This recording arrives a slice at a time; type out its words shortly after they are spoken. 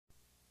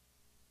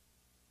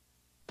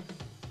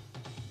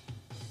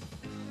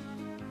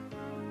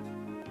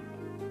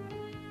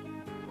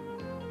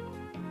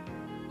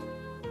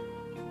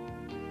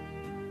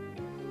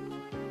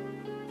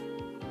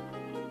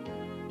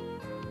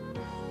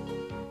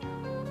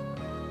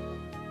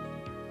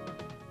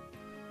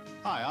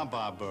Hi, I'm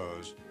Bob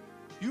Bose.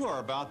 You are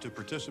about to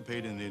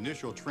participate in the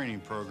initial training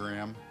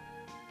program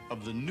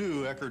of the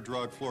new Eckerd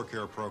Drug Floor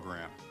Care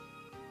program.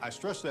 I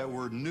stress that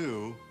word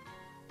new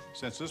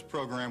since this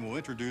program will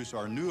introduce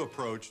our new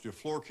approach to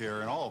floor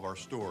care in all of our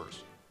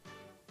stores.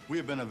 We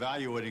have been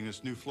evaluating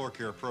this new floor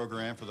care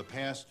program for the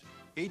past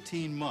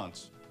 18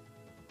 months,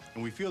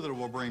 and we feel that it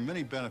will bring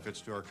many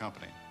benefits to our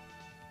company.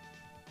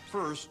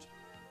 First,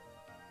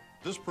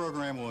 this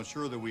program will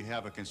ensure that we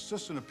have a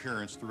consistent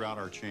appearance throughout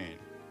our chain.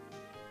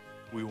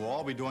 We will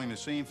all be doing the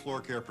same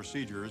floor care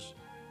procedures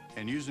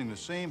and using the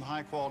same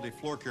high-quality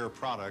floor care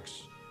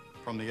products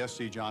from the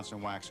SC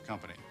Johnson Wax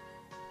Company.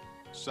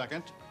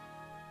 Second,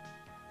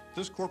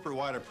 this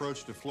corporate-wide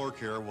approach to floor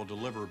care will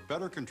deliver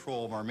better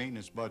control of our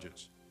maintenance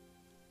budgets.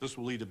 This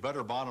will lead to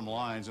better bottom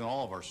lines in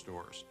all of our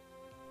stores.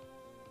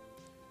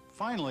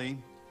 Finally,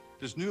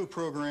 this new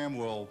program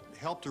will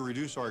help to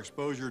reduce our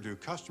exposure to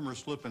customer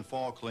slip and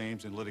fall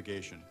claims and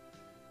litigation.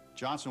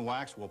 Johnson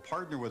Wax will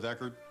partner with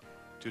Eckerd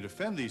to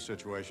defend these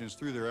situations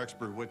through their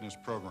expert witness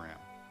program.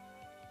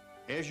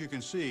 As you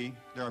can see,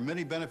 there are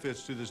many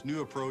benefits to this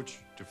new approach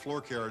to floor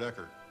care at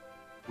Eckerd.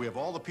 We have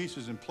all the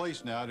pieces in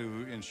place now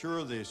to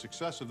ensure the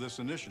success of this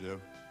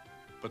initiative,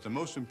 but the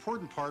most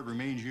important part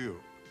remains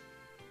you.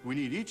 We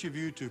need each of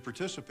you to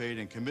participate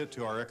and commit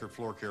to our Eckerd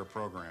Floor Care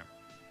program.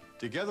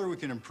 Together we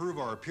can improve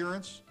our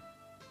appearance,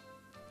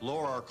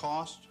 lower our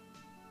cost,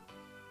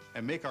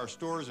 and make our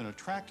stores an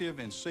attractive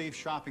and safe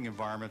shopping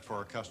environment for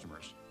our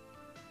customers.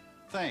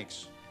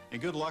 Thanks,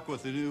 and good luck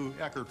with the new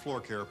Eckerd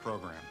Floor Care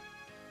program.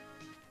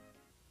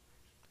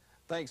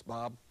 Thanks,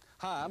 Bob.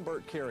 Hi, I'm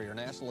Bert Carrier,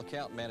 National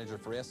Account Manager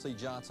for SC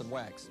Johnson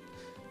Wax.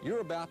 You're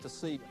about to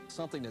see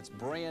something that's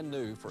brand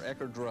new for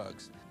Eckerd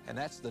Drugs, and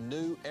that's the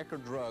new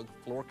Eckerd Drug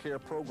Floor Care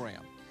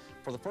program.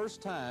 For the first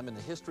time in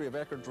the history of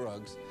Eckerd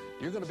Drugs,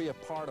 you're going to be a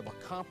part of a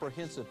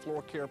comprehensive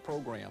floor care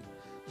program,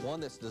 one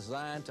that's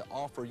designed to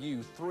offer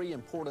you three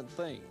important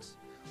things.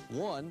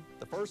 One,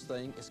 the first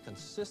thing is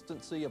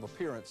consistency of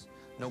appearance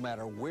no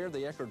matter where the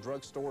Eckerd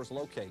Drug store is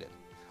located.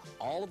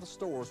 All of the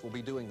stores will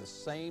be doing the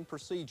same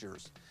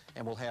procedures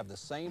and will have the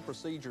same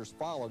procedures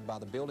followed by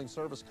the building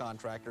service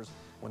contractors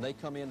when they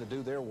come in to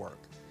do their work.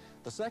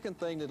 The second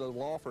thing that it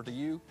will offer to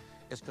you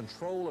is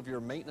control of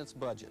your maintenance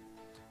budget.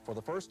 For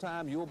the first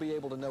time, you'll be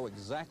able to know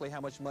exactly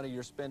how much money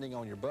you're spending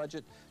on your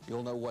budget.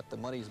 You'll know what the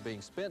money is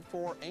being spent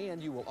for,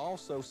 and you will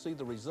also see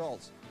the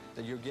results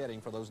that you're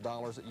getting for those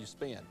dollars that you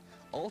spend.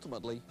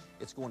 Ultimately,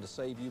 it's going to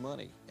save you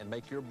money and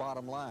make your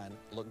bottom line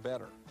look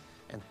better.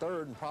 And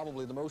third, and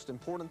probably the most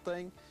important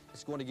thing,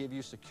 it's going to give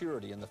you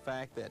security in the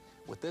fact that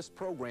with this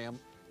program,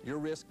 your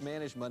risk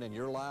management and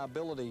your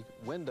liability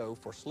window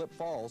for slip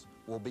falls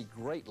will be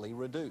greatly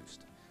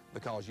reduced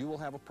because you will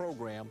have a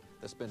program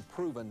that's been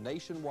proven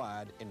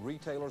nationwide in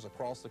retailers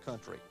across the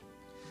country.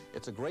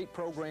 It's a great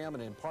program,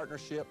 and in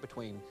partnership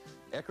between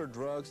Eckerd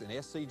Drugs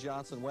and SC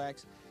Johnson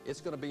Wax, it's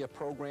going to be a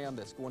program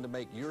that's going to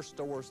make your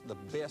stores the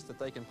best that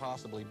they can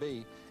possibly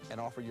be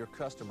and offer your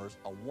customers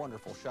a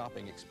wonderful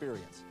shopping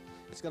experience.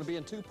 It's going to be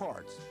in two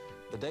parts: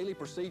 the daily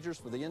procedures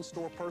for the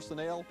in-store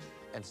personnel,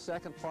 and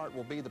second part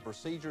will be the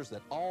procedures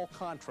that all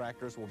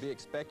contractors will be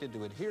expected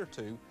to adhere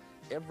to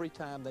every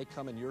time they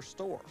come in your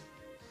store.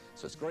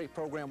 So it's a great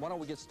program. Why don't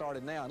we get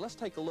started now, and let's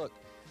take a look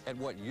at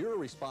what your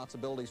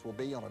responsibilities will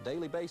be on a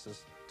daily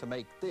basis to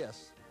make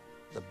this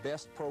the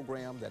best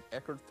program that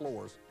Eckerd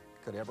Floors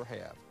could ever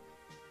have.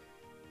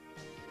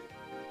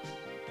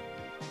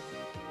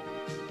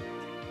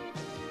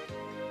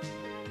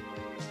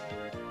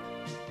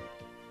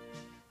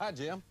 Hi,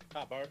 Jim.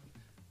 Hi, Bart.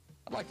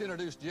 I'd like to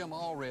introduce Jim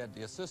Allred,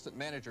 the Assistant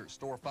Manager at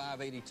Store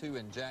 582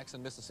 in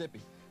Jackson,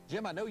 Mississippi.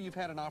 Jim, I know you've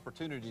had an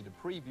opportunity to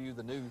preview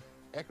the new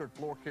Eckerd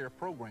Floor Care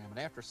program, and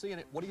after seeing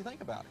it, what do you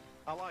think about it?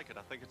 I like it.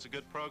 I think it's a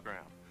good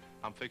program.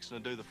 I'm fixing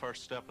to do the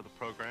first step of the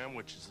program,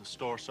 which is the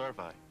store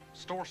survey.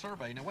 Store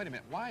survey? Now, wait a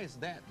minute. Why is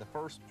that the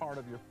first part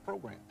of your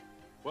program?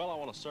 Well, I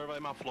want to survey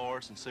my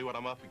floors and see what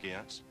I'm up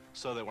against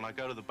so that when I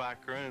go to the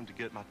back room to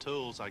get my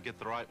tools, I get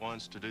the right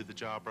ones to do the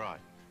job right.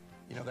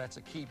 You know, that's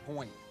a key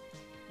point.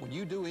 When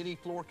you do any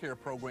floor care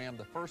program,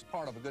 the first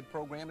part of a good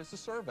program is the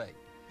survey.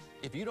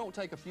 If you don't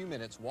take a few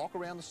minutes, walk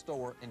around the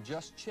store and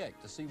just check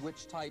to see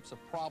which types of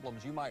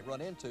problems you might run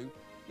into,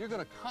 you're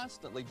going to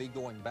constantly be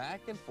going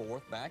back and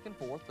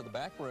forth to the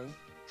back room,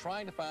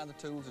 trying to find the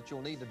tools that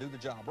you'll need to do the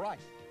job right.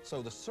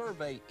 So the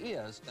survey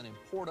is an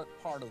important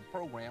part of the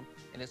program,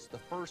 and it's the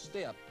first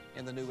step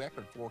in the new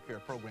Eckerd Floor Care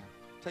program.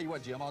 Tell you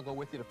what, Jim, I'll go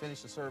with you to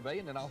finish the survey,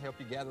 and then I'll help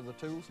you gather the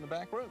tools in the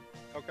back room.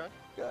 Okay.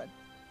 Good.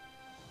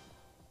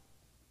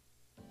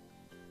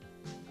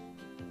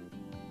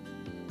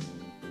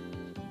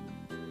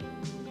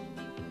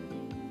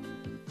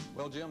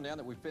 Well, Jim, now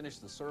that we've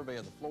finished the survey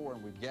of the floor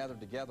and we've gathered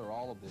together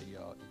all of the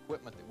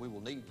equipment that we will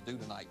need to do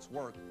tonight's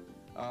work,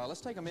 let's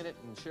take a minute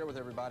and share with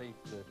everybody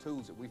the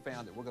tools that we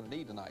found that we're going to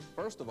need tonight.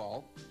 First of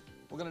all,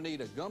 we're going to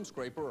need a gum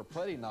scraper or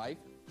putty knife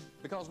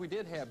because we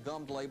did have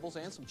gummed labels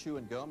and some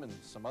chewing gum and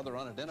some other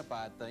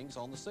unidentified things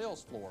on the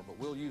sales floor, but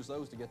we'll use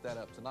those to get that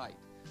up tonight.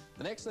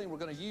 The next thing we're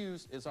going to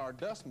use is our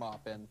dust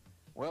mop, and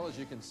Well, as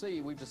you can see,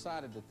 we've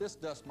decided that this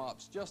dust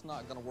mop's just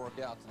not going to work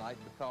out tonight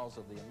because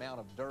of the amount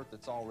of dirt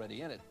that's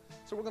already in it.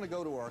 So we're going to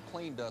go to our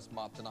clean dust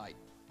mop tonight.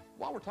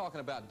 While we're talking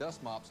about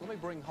dust mops, let me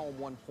bring home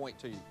one point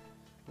to you.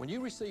 When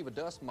you receive a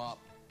dust mop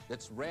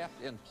that's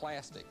wrapped in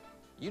plastic,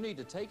 you need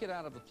to take it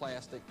out of the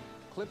plastic,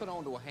 clip it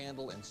onto a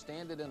handle, and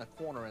stand it in a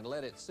corner and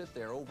let it sit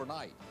there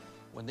overnight.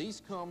 When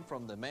these come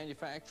from the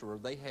manufacturer,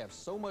 they have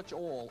so much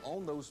oil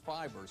on those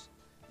fibers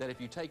that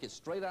if you take it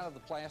straight out of the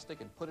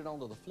plastic and put it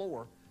onto the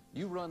floor,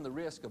 you run the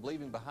risk of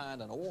leaving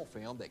behind an oil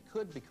film that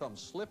could become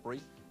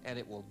slippery, and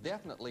it will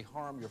definitely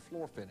harm your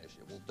floor finish.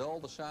 It will dull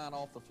the shine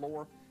off the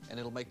floor, and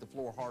it'll make the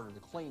floor harder to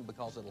clean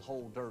because it'll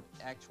hold dirt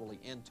actually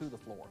into the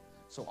floor.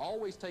 So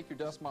always take your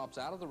dust mops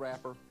out of the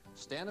wrapper,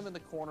 stand them in the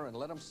corner, and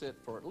let them sit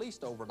for at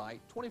least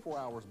overnight, 24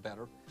 hours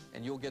better,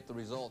 and you'll get the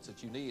results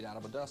that you need out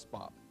of a dust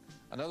mop.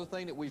 Another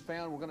thing that we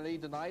found we're going to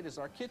need tonight is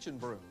our kitchen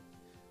broom.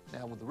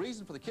 Now, the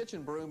reason for the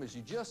kitchen broom is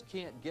you just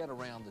can't get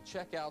around the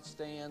checkout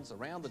stands,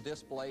 around the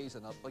displays,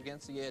 and up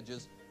against the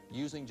edges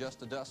using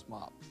just a dust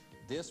mop.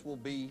 This will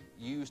be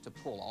used to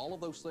pull all of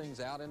those things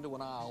out into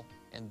an aisle,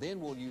 and then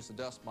we'll use the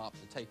dust mop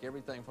to take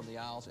everything from the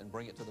aisles and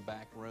bring it to the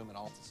back room and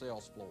off the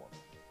sales floor.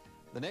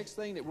 The next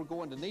thing that we're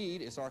going to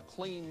need is our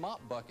clean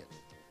mop bucket.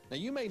 Now,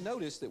 you may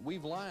notice that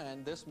we've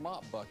lined this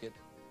mop bucket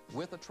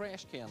with a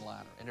trash can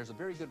liner, and there's a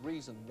very good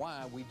reason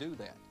why we do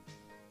that.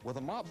 With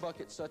a mop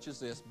bucket such as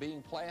this,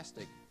 being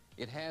plastic,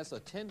 it has a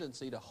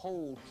tendency to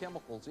hold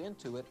chemicals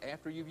into it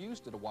after you've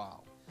used it a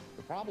while.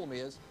 The problem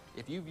is,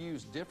 if you've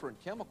used different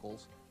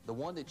chemicals, the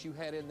one that you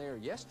had in there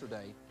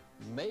yesterday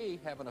may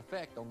have an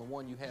effect on the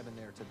one you have in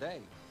there today,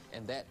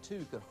 and that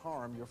too could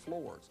harm your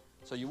floors.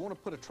 So you want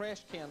to put a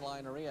trash can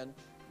liner in.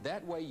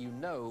 That way you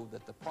know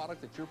that the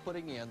product that you're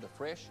putting in, the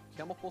fresh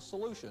chemical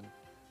solution,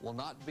 will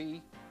not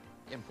be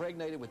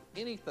impregnated with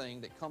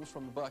anything that comes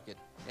from the bucket,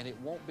 and it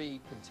won't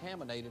be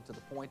contaminated to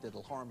the point that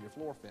it'll harm your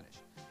floor finish.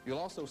 You'll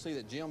also see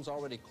that Jim's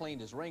already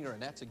cleaned his wringer,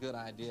 and that's a good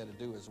idea to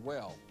do as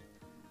well.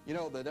 You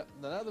know, the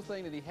other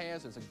thing that he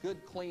has is a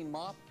good clean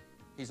mop.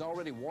 He's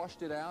already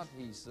washed it out.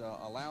 He's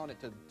allowing it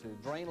to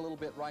drain a little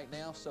bit right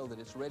now so that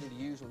it's ready to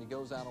use when he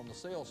goes out on the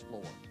sales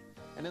floor.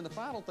 And then the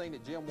final thing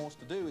that Jim wants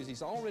to do is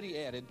he's already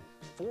added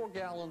 4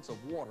 gallons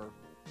of water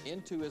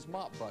into his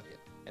mop bucket.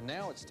 And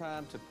now it's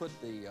time to put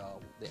the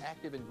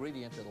active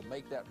ingredient that'll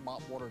make that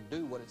mop water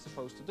do what it's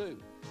supposed to do.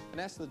 And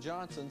that's the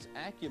Johnson's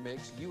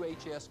AccuMix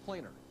UHS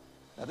Cleaner.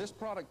 Now, this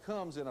product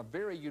comes in a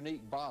very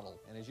unique bottle,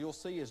 and as you'll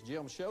see as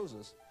Jim shows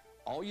us,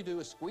 all you do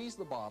is squeeze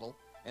the bottle,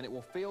 and it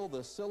will fill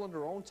the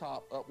cylinder on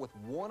top up with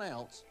 1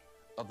 ounce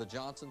of the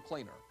Johnson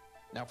Cleaner.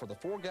 Now, for the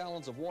 4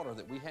 gallons of water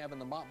that we have in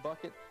the mop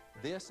bucket,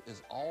 this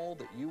is all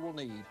that you will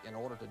need in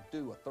order to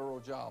do a thorough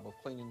job of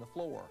cleaning the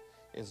floor.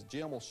 As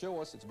Jim will show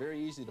us, it's very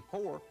easy to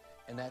pour,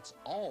 and that's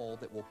all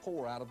that will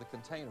pour out of the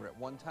container at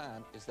one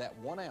time is that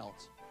 1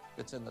 ounce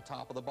that's in the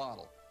top of the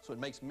bottle. So it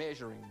makes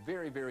measuring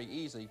very, very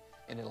easy,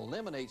 and it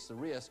eliminates the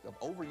risk of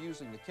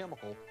overusing the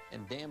chemical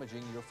and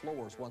damaging your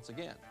floors once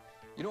again.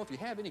 You know, if you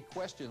have any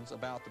questions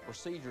about the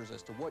procedures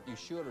as to what you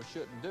should or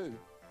shouldn't do,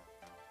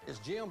 as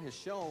Jim has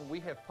shown, we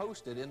have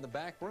posted in the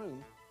back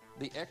room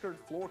the Eckerd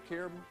Floor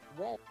Care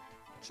Wall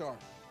Chart.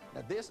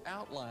 Now, this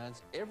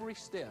outlines every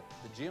step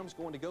that Jim's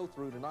going to go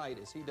through tonight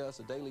as he does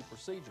the daily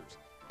procedures.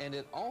 And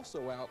it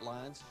also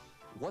outlines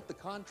what the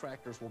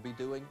contractors will be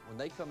doing when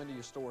they come into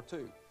your store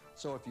too.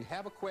 So if you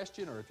have a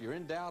question or if you're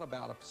in doubt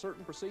about a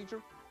certain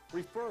procedure,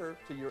 refer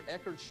to your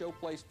Eckerd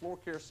Showplace Floor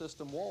Care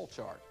System wall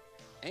chart.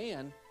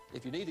 And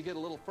if you need to get a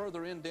little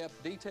further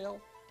in-depth detail,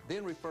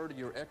 then refer to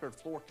your Eckerd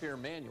Floor Care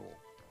Manual.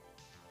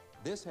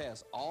 This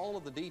has all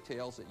of the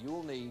details that you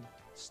will need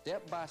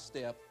step by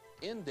step,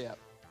 in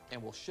depth,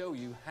 and will show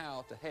you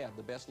how to have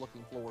the best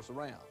looking floors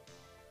around.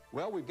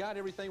 Well, we've got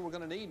everything we're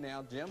going to need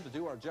now, Jim, to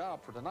do our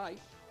job for tonight,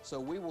 so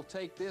we will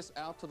take this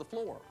out to the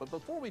floor. But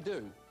before we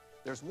do,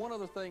 there's one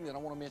other thing that I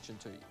want to mention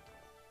to you.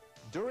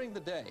 During the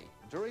day,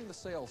 during the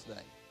sales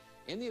day,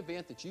 in the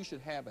event that you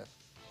should have a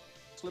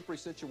slippery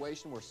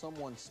situation where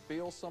someone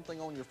spills something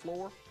on your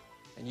floor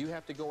and you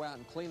have to go out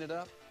and clean it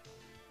up,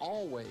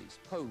 always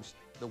post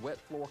the wet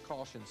floor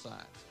caution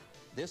signs.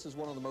 This is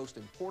one of the most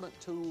important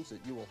tools that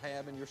you will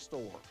have in your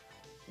store.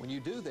 When you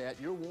do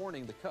that, you're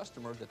warning the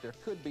customer that there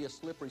could be a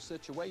slippery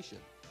situation,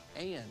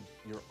 and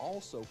you're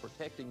also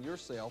protecting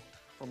yourself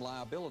from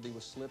liability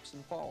with slips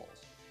and falls.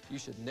 You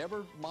should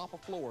never mop a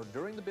floor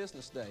during the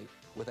business day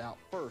without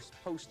first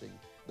posting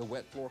the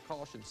wet floor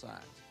caution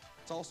signs.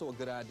 It's also a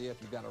good idea if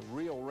you've got a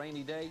real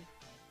rainy day,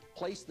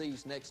 place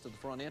these next to the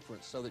front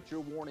entrance so that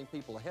you're warning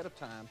people ahead of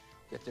time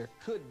that there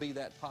could be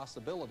that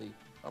possibility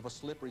of a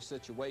slippery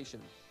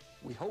situation.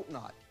 We hope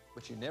not,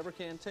 but you never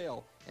can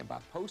tell, and by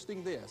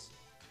posting this,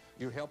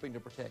 you're helping to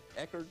protect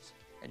Eckerd's,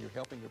 and you're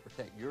helping to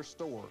protect your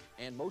store,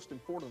 and most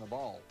important of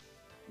all,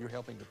 you're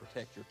helping to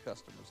protect your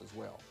customers as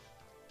well.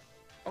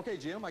 Okay,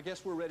 Jim, I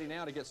guess we're ready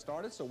now to get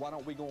started, so why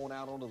don't we go on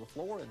out onto the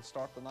floor and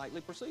start the nightly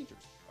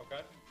procedures?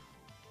 Okay.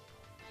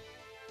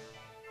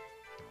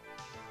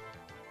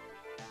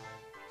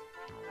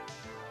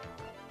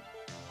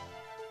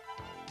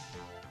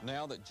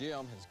 now that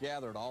Jim has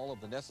gathered all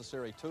of the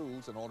necessary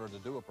tools in order to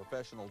do a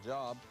professional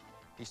job,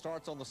 he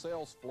starts on the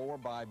sales floor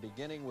by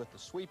beginning with the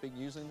sweeping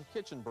using the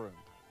kitchen broom.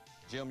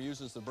 Jim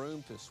uses the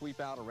broom to sweep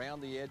out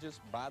around the edges,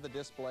 by the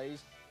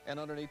displays, and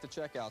underneath the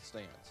checkout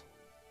stands.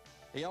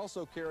 He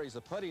also carries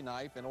a putty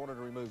knife in order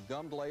to remove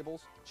gummed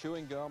labels,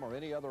 chewing gum, or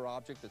any other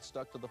object that's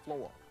stuck to the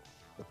floor.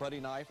 The putty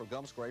knife or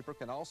gum scraper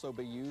can also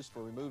be used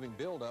for removing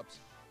buildups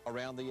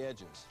around the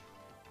edges.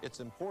 It's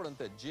important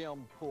that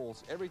Jim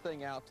pulls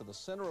everything out to the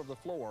center of the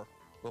floor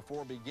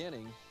before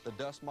beginning the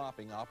dust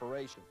mopping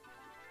operation.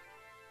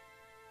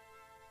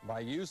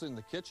 By using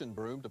the kitchen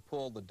broom to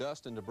pull the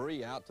dust and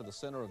debris out to the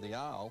center of the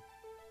aisle,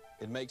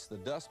 it makes the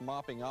dust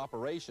mopping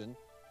operation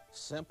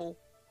simple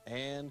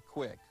and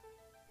quick.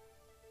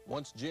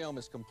 Once Jim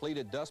has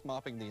completed dust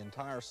mopping the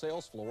entire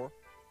sales floor,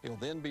 he'll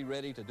then be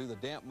ready to do the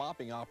damp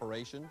mopping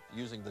operation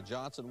using the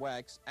Johnson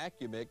Wax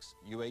AccuMix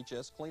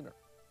UHS cleaner.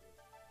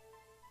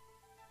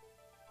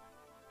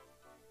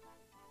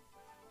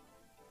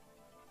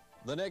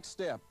 The next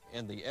step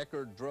in the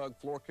Eckerd Drug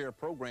Floor Care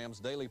Program's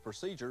daily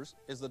procedures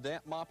is the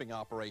damp mopping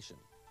operation.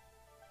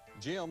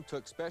 Jim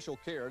took special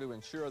care to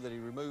ensure that he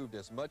removed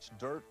as much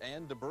dirt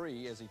and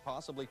debris as he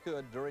possibly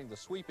could during the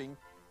sweeping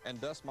and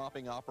dust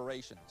mopping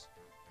operations.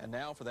 And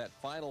now for that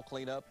final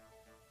cleanup,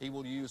 he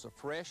will use a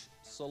fresh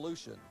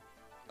solution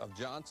of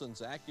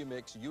Johnson's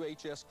AccuMix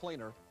UHS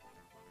cleaner.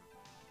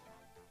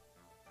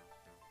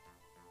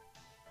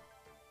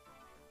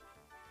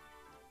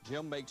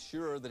 Jim makes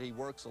sure that he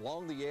works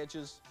along the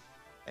edges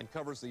and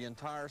covers the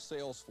entire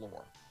sales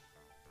floor.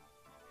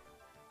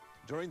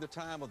 During the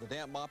time of the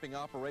damp mopping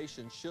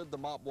operation, should the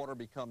mop water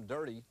become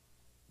dirty,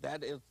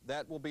 that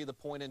will be the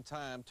point in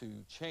time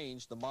to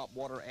change the mop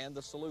water and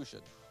the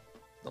solution.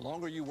 The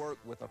longer you work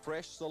with a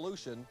fresh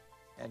solution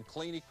and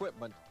clean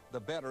equipment, the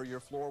better your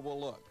floor will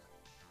look.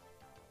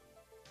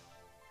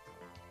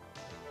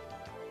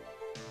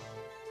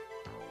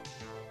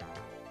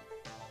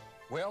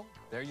 Well,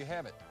 there you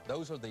have it.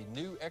 Those are the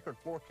new Eckerd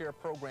Floor Care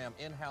Program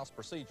in-house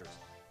procedures.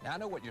 Now, I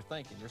know what you're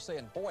thinking. You're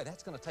saying, boy,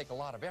 that's going to take a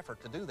lot of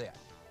effort to do that.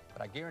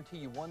 But I guarantee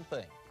you one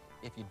thing.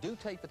 If you do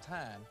take the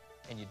time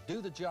and you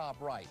do the job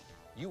right,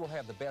 you will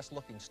have the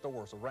best-looking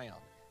stores around.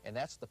 And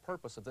that's the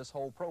purpose of this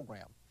whole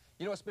program.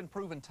 You know, it's been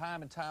proven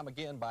time and time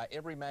again by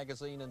every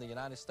magazine in the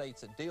United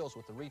States that deals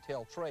with the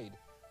retail trade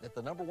that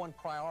the #1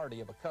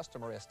 priority of a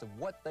customer as to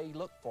what they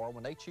look for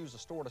when they choose a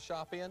store to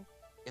shop in,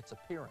 it's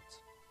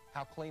appearance.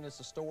 How clean is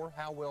the store?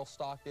 How well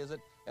stocked is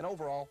it? And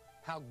overall,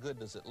 how good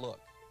does it look?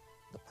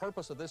 The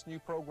purpose of this new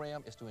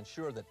program is to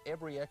ensure that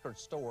every Eckerd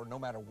store, no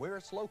matter where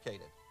it's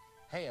located,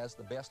 has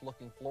the best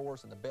looking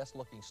floors and the best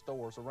looking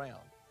stores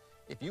around.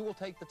 If you will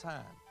take the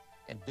time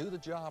and do the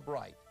job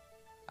right,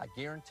 I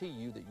guarantee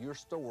you that your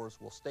stores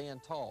will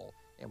stand tall.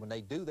 And when they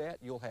do that,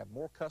 you'll have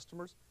more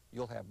customers,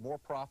 you'll have more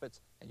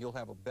profits, and you'll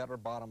have a better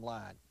bottom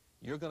line.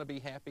 You're going to be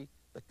happy,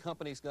 the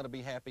company's going to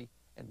be happy,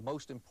 and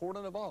most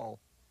important of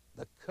all,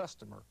 the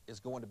customer is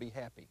going to be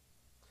happy.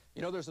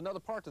 You know, there's another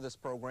part to this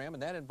program,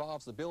 and that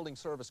involves the building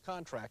service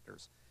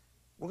contractors.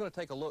 We're going to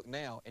take a look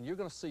now, and you're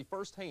going to see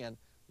firsthand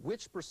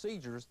which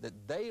procedures that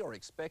they are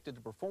expected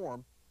to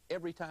perform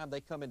every time they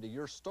come into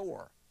your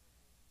store.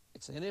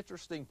 It's an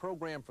interesting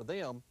program for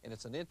them, and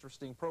it's an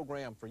interesting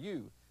program for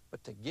you.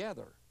 But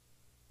together,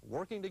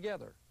 working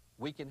together,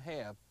 we can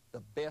have the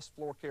best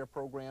floor care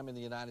program in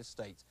the United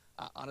States.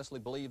 I honestly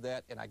believe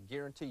that, and I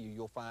guarantee you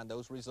you'll find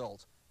those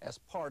results as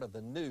part of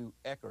the new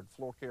Eckerd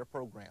Floor Care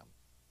Program.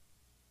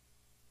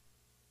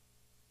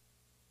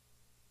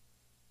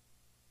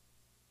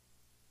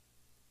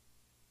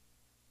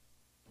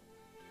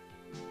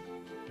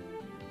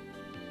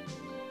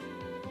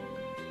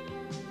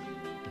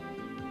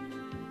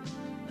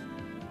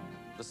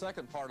 The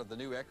second part of the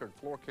new Eckerd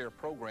Floor Care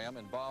Program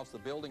involves the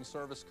building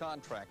service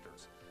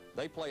contractors.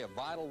 They play a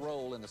vital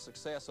role in the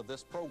success of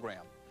this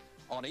program.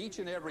 On each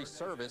and every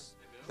service,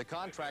 the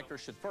contractor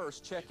should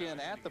first check in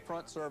at the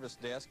front service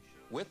desk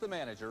with the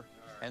manager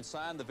and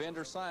sign the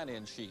vendor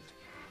sign-in sheet.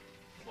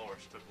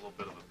 Floors took a little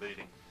bit of a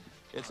beating.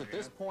 It's at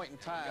this point in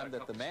time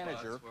that the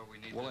manager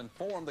will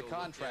inform the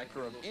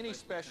contractor of any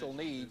special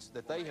needs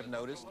that they have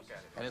noticed,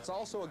 and it's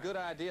also a good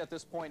idea at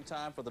this point in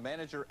time for the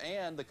manager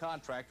and the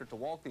contractor to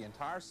walk the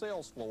entire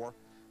sales floor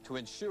to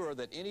ensure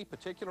that any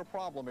particular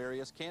problem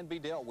areas can be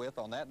dealt with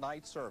on that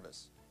night's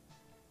service.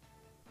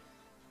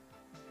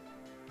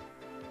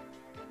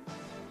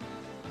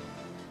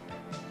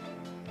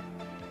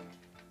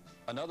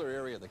 Another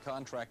area the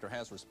contractor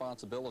has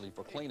responsibility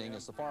for cleaning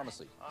is the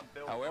pharmacy.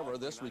 However,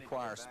 this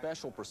requires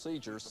special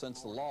procedures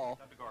since the law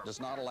does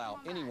not allow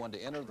anyone to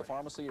enter the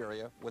pharmacy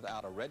area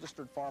without a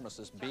registered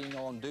pharmacist being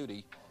on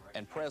duty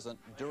and present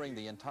during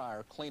the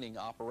entire cleaning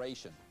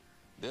operation.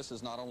 This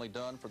is not only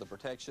done for the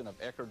protection of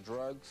Eckerd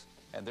Drugs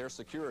and their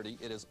security,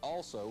 it is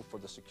also for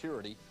the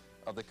security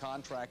of the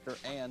contractor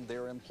and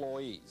their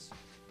employees.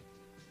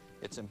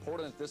 It's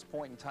important at this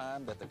point in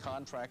time that the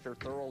contractor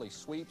thoroughly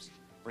sweeps,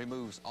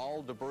 removes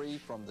all debris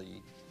from the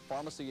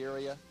pharmacy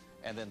area,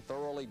 and then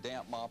thoroughly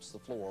damp mops the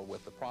floor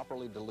with the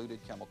properly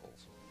diluted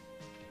chemicals.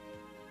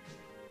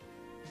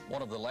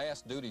 One of the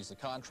last duties the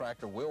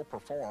contractor will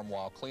perform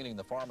while cleaning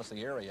the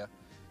pharmacy area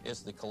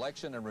is the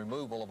collection and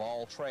removal of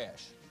all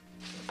trash.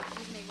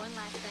 Excuse me, one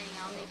last thing.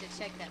 I'll need to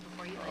check that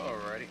before you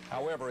leave. Alrighty.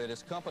 However, it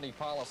is company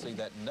policy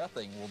that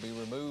nothing will be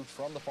removed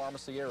from the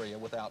pharmacy area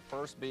without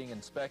first being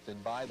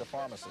inspected by the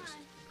pharmacist.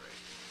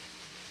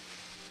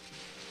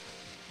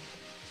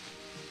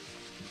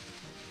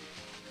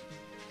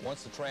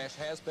 Once the trash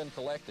has been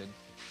collected,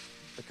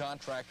 the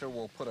contractor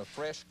will put a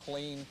fresh,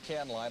 clean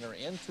can liner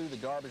into the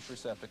garbage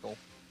receptacle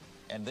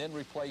and then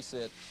replace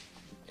it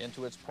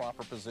into its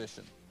proper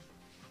position.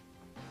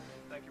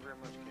 Thank you very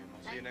much, Kim.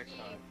 I'll see you next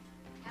time.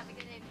 Have a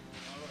good evening.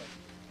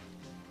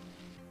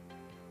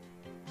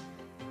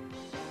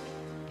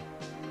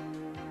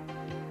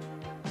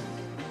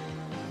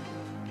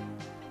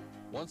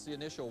 Once the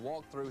initial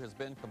walkthrough has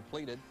been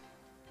completed,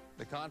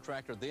 the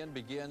contractor then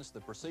begins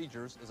the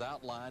procedures as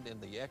outlined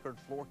in the Eckerd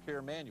Floor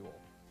Care Manual.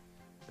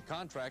 The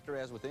contractor,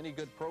 as with any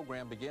good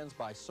program, begins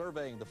by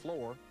surveying the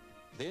floor,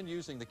 then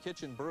using the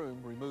kitchen broom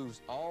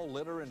removes all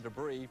litter and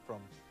debris from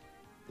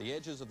the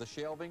edges of the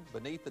shelving,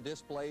 beneath the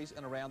displays,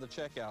 and around the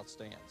checkout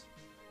stands.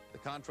 The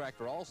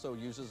contractor also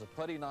uses a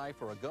putty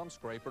knife or a gum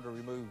scraper to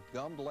remove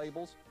gummed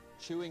labels,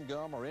 chewing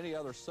gum, or any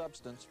other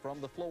substance from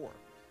the floor.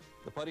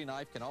 The putty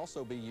knife can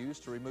also be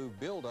used to remove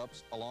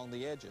buildups along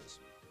the edges.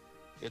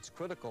 It's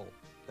critical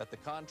that the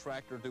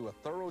contractor do a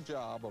thorough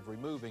job of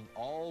removing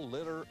all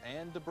litter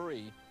and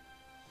debris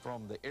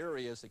from the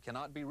areas that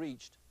cannot be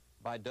reached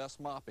by dust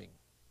mopping.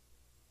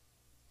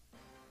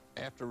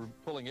 After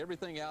pulling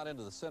everything out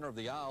into the center of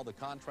the aisle, the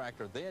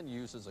contractor then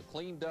uses a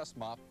clean dust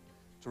mop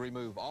to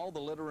remove all the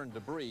litter and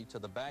debris to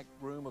the back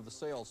room of the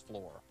sales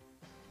floor.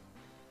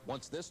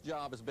 Once this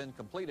job has been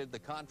completed, the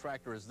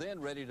contractor is then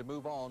ready to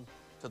move on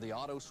to the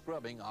auto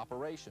scrubbing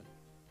operation.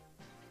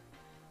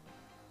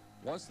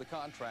 Once the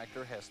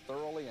contractor has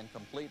thoroughly and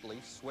completely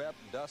swept,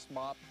 dust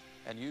mopped,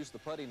 and used the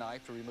putty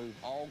knife to remove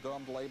all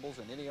gummed labels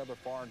and any other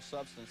foreign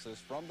substances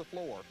from the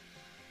floor,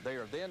 they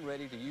are then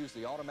ready to use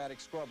the automatic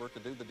scrubber to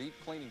do the deep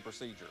cleaning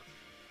procedure.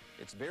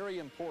 It's very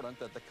important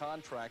that the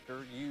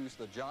contractor use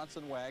the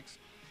Johnson Wax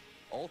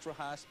Ultra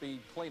High-Speed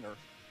Cleaner,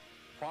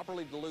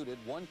 properly diluted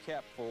 1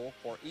 capful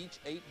for each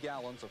 8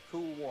 gallons of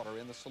cool water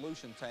in the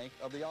solution tank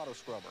of the auto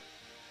scrubber.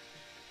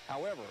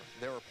 However,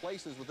 there are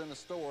places within the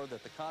store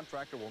that the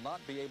contractor will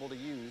not be able to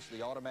use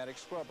the automatic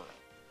scrubber.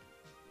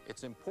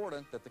 It's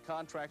important that the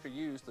contractor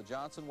use the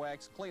Johnson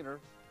Wax Cleaner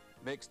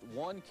mixed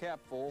 1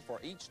 capful for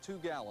each 2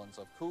 gallons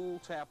of cool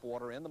tap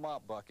water in the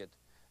mop bucket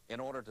in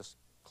order to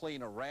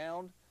clean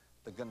around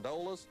the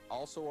gondolas,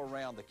 also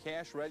around the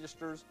cash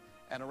registers,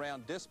 and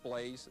around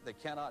displays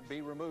that cannot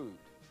be removed.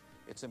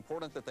 It's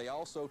important that they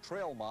also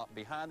trail mop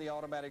behind the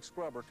automatic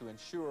scrubber to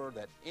ensure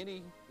that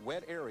any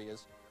wet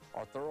areas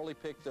are thoroughly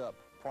picked up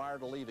prior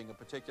to leaving a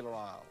particular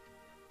aisle.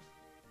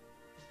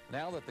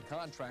 Now that the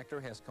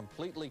contractor has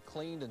completely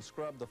cleaned and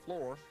scrubbed the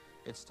floor,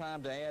 it's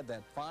time to add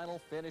that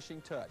final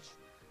finishing touch,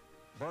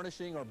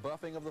 burnishing or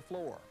buffing of the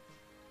floor.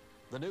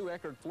 The new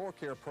Eckerd Floor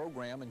Care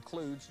program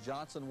includes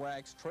Johnson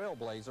Wax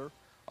Trailblazer,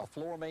 a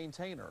floor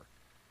maintainer.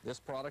 This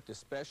product is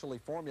specially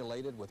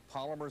formulated with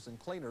polymers and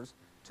cleaners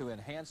to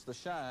enhance the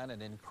shine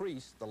and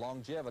increase the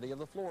longevity of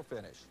the floor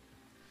finish.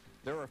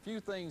 There are a few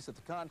things that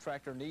the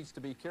contractor needs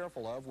to be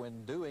careful of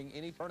when doing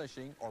any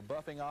burnishing or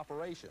buffing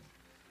operation.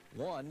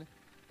 One,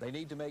 they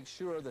need to make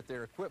sure that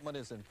their equipment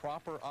is in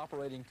proper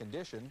operating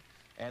condition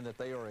and that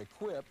they are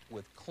equipped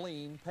with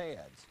clean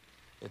pads.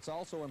 It's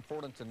also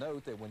important to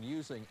note that when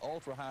using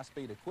ultra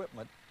high-speed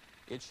equipment,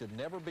 it should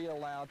never be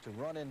allowed to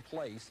run in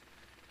place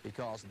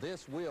because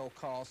this will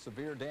cause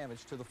severe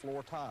damage to the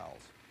floor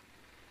tiles.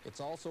 It's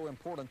also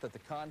important that the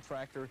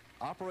contractor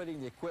operating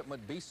the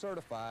equipment be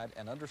certified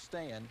and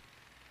understand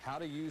how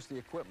to use the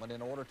equipment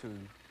in order to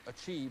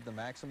achieve the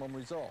maximum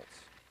results.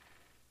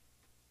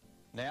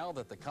 Now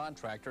that the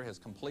contractor has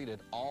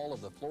completed all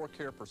of the floor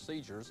care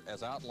procedures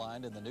as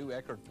outlined in the new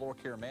Eckerd Floor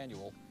Care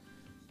Manual,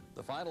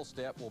 the final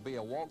step will be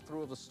a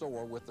walkthrough of the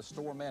store with the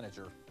store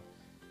manager.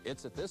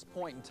 It's at this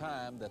point in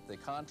time that the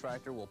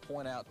contractor will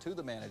point out to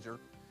the manager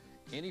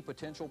any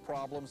potential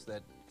problems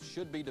that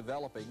should be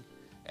developing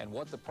and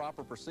what the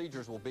proper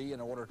procedures will be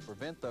in order to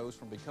prevent those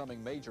from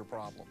becoming major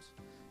problems.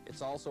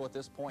 It's also at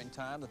this point in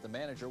time that the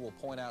manager will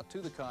point out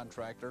to the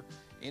contractor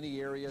any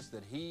areas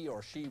that he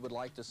or she would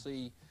like to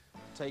see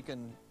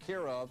taken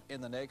care of in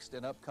the next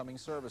and upcoming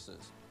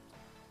services.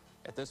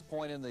 At this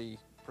point in the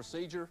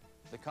procedure,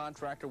 the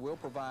contractor will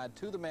provide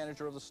to the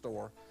manager of the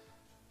store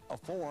a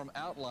form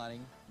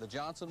outlining the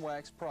Johnson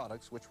Wax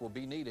products which will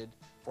be needed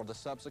for the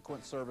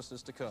subsequent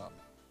services to come.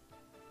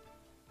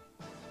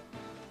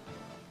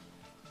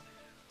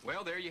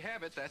 Well, there you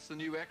have it. That's the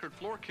new Eckerd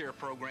Floor Care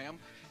program.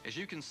 As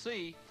you can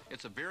see,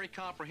 it's a very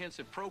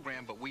comprehensive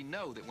program, but we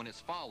know that when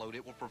it's followed,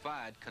 it will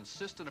provide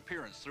consistent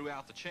appearance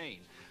throughout the chain.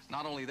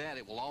 Not only that,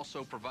 it will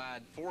also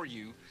provide for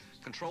you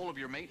control of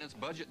your maintenance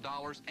budget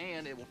dollars,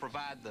 and it will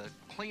provide the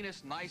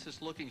cleanest,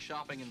 nicest looking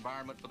shopping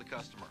environment for the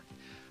customer.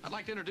 I'd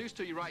like to introduce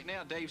to you right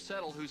now Dave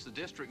Settle, who's the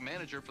district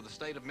manager for the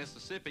state of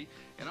Mississippi,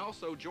 and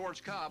also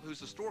George Cobb, who's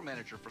the store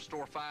manager for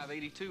store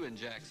 582 in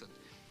Jackson.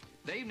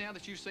 Dave, now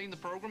that you've seen the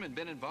program and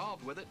been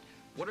involved with it,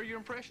 what are your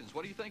impressions?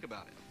 What do you think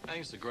about it? I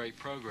think it's a great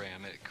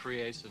program. It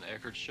creates an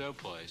Eckerd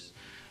showplace.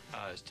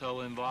 It's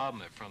total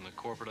involvement from the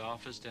corporate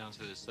office down to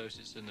the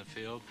associates in the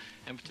field,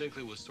 and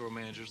particularly with store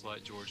managers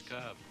like George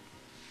Cobb.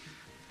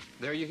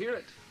 There you hear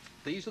it.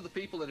 These are the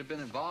people that have been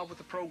involved with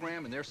the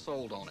program, and they're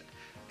sold on it.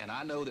 And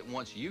I know that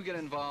once you get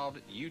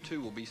involved, you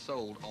too will be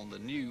sold on the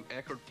new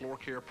Eckerd Floor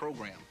Care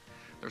program.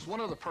 There's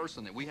one other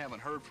person that we haven't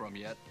heard from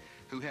yet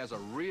who has a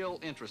real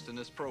interest in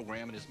this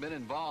program and has been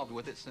involved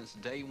with it since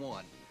day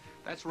one.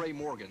 That's Ray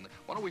Morgan.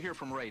 Why don't we hear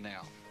from Ray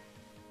now?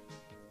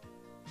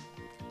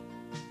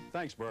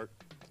 Thanks, Bert.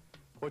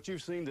 What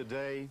you've seen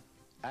today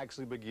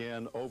actually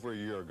began over a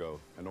year ago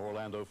in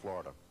Orlando,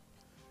 Florida,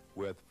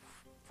 with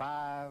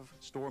 5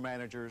 store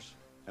managers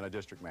and a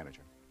district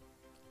manager.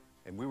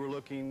 And we were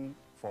looking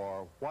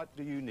for what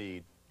do you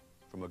need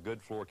from a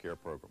good floor care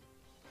program.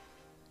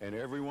 And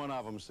every one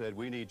of them said,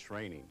 we need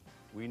training,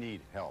 we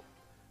need help.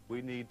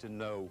 We need to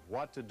know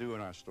what to do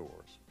in our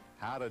stores,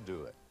 how to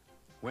do it,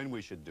 when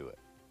we should do it.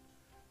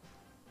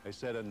 They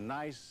said a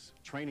nice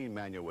training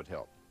manual would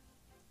help.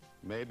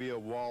 Maybe a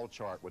wall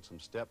chart with some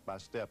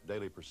step-by-step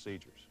daily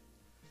procedures.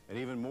 And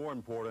even more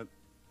important,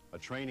 a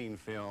training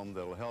film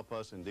that'll help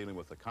us in dealing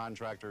with the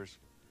contractors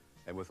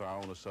and with our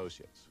own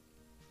associates.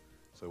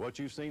 So what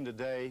you've seen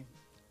today,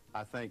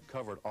 I think,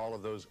 covered all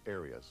of those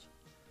areas.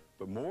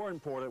 But more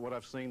important, what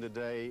I've seen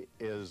today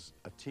is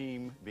a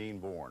team being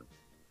born.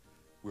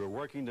 We're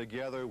working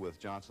together with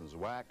Johnson's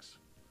Wax,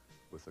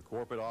 with the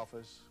corporate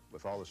office,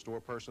 with all the store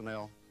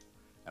personnel,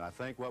 and I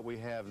think what we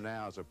have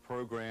now is a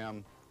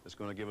program that's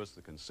going to give us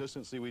the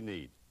consistency we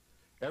need.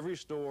 Every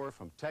store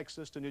from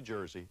Texas to New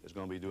Jersey is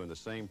going to be doing the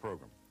same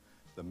program.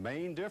 The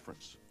main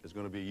difference is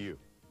going to be you,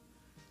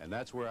 and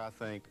that's where I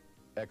think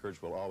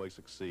Eckerd's will always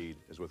succeed,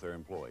 is with their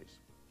employees.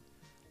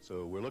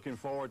 So we're looking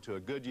forward to a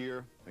good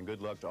year, and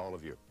good luck to all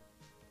of you.